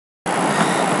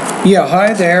Yeah,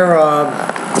 hi there.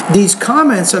 These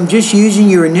comments, I'm just using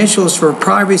your initials for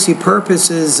privacy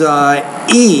purposes,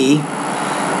 E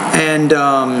and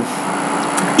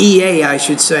EA, I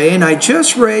should say, and I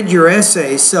just read your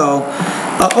essay, so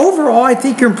overall I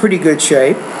think you're in pretty good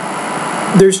shape.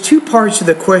 There's two parts to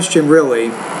the question, really.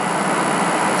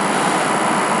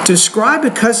 Describe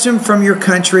a custom from your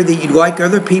country that you'd like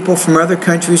other people from other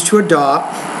countries to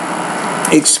adopt.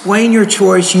 Explain your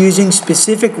choice using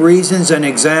specific reasons and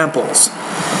examples.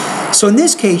 So in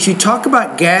this case, you talk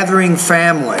about gathering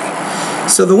family.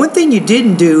 So the one thing you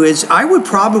didn't do is I would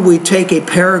probably take a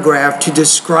paragraph to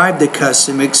describe the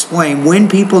custom, explain when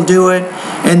people do it,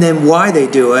 and then why they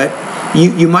do it.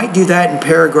 You might do that in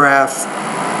paragraph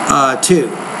 2.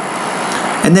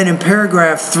 And then in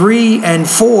paragraph 3 and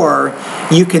 4,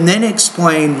 you can then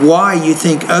explain why you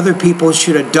think other people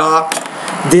should adopt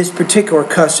this particular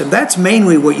custom. That's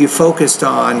mainly what you focused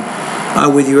on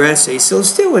with your essay. So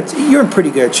still, you're in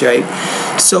pretty good shape.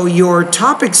 So your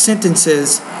topic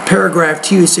sentences, paragraph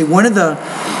 2, you say one of the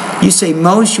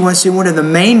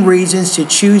main reasons to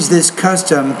choose this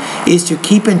custom is to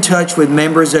keep in touch with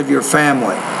members of your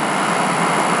family.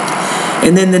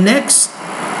 And then the next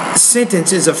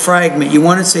sentence is a fragment. You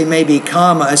want to say maybe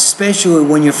comma, especially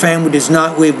when your family does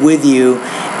not live with you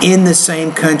in the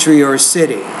same country or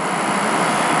city.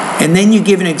 And then you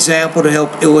give an example to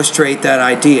help illustrate that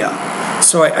idea.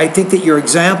 So I think that your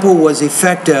example was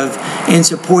effective in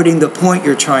supporting the point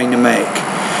you're trying to make.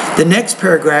 The next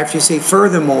paragraph, you say,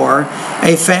 furthermore,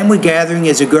 a family gathering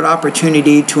is a good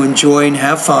opportunity to enjoy and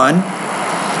have fun.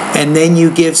 And then you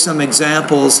give some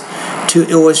examples to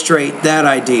illustrate that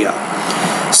idea.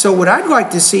 So what I'd like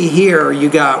to see here, you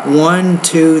got 1,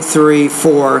 2, 3,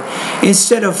 4.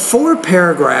 Instead of 4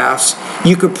 paragraphs,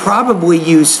 you could probably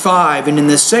use 5. And in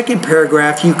the second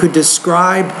paragraph, you could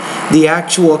describe the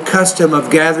actual custom of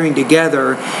gathering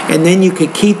together. And then you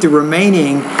could keep the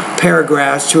remaining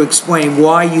paragraphs to explain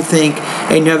why you think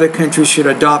another country should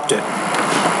adopt it.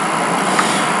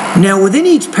 Now, within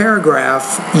each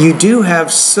paragraph, you do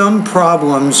have some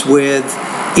problems with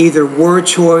either word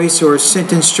choice or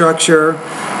sentence structure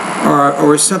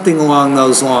or something along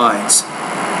those lines.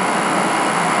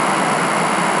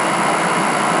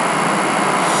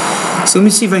 So let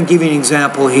me see if I can give you an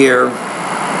example here.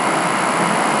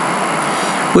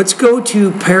 Let's go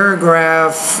to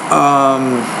paragraph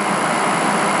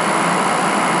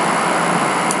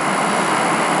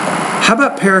how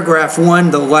about paragraph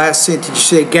 1, the last sentence? You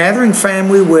say gathering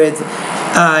family with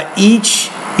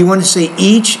you want to say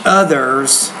each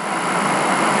other's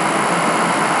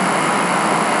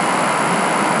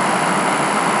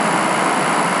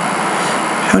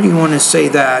how do you want to say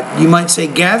that? You might say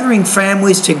gathering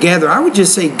families together. I would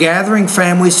just say gathering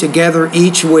families together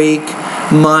each week,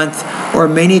 month, or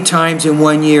many times in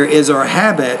 1 year is our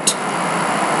habit.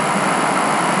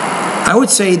 I would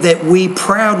say that we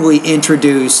proudly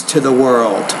introduce to the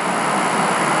world.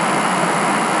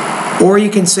 Or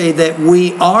you can say that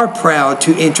we are proud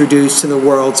to introduce to the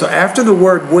world. So after the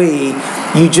word we,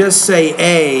 you just say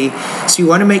a. So you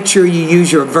want to make sure you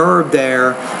use your verb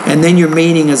there, and then your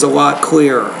meaning is a lot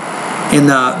clearer in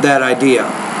that idea.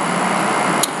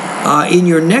 In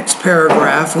your next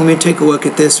paragraph, let me take a look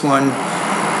at this one.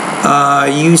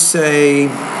 You say,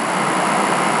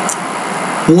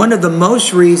 one of the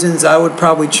most reasons, I would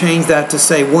probably change that to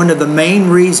say one of the main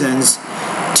reasons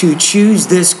to choose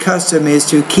this custom is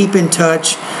to keep in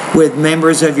touch with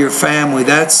members of your family.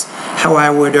 That's how I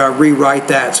would rewrite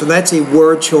that. So that's a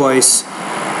word choice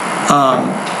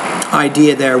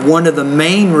idea there. One of the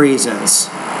main reasons.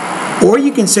 Or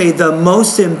you can say the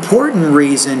most important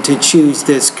reason to choose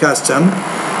this custom.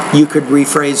 You could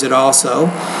rephrase it also.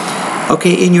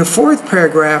 Okay, in your fourth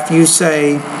paragraph, you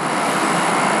say,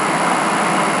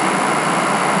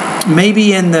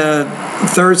 maybe in the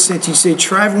third sentence, you say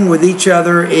traveling with each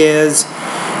other is,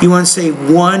 you want to say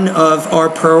one of our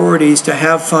priorities to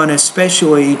have fun,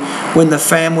 especially when the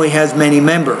family has many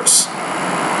members.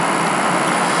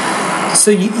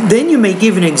 So then you may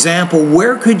give an example.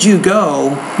 Where could you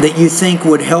go that you think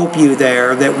would help you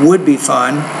there, that would be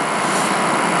fun?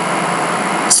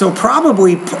 So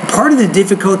probably part of the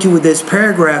difficulty with this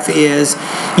paragraph is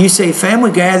you say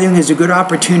family gathering is a good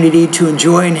opportunity to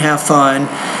enjoy and have fun.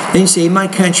 Then you say in my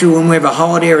country when we have a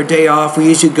holiday or a day off, we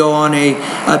usually go on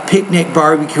a picnic,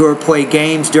 barbecue, or play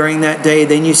games during that day.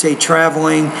 Then you say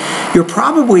traveling. You're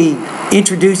probably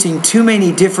introducing too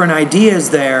many different ideas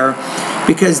there,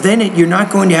 because then you're not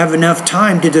going to have enough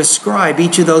time to describe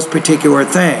each of those particular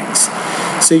things.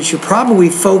 So you should probably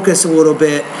focus a little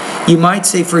bit. You might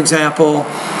say, for example,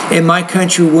 in my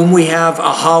country, when we have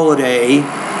a holiday,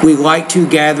 we like to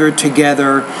gather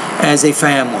together as a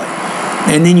family.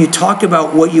 And then you talk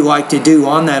about what you like to do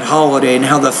on that holiday and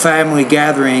how the family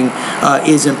gathering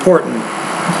is important.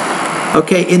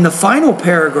 Okay, in the final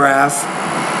paragraph,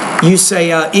 you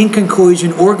say, in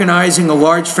conclusion, organizing a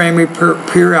large family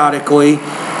periodically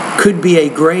could be a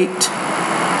great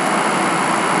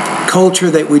culture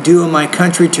that we do in my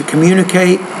country to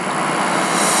communicate.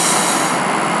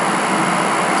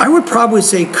 I would probably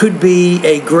say could be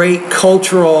a great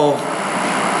cultural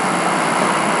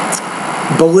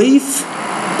belief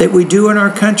that we do in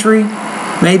our country,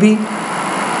 maybe.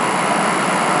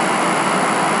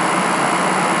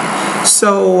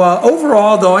 So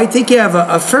overall, though, I think you have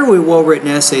a fairly well-written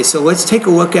essay. So let's take a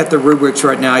look at the rubrics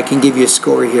right now. I can give you a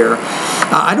score here.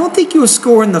 I don't think you'll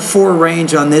score in the 4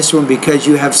 range on this one because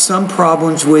you have some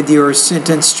problems with your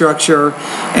sentence structure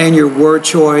and your word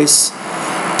choice.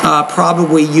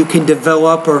 Probably you can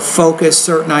develop or focus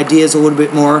certain ideas a little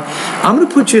bit more. I'm going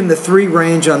to put you in the 3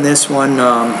 range on this one.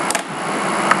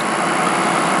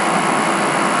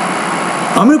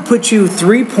 I'm going to put you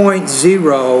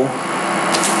 3.0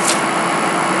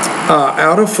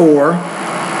 out of 4,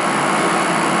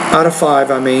 out of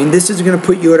 5, I mean. This is going to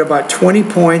put you at about 20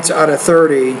 points out of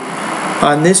 30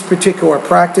 on this particular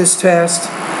practice test.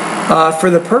 For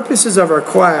the purposes of our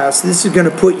class, this is going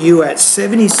to put you at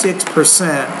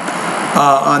 76%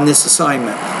 on this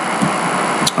assignment.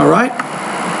 All right?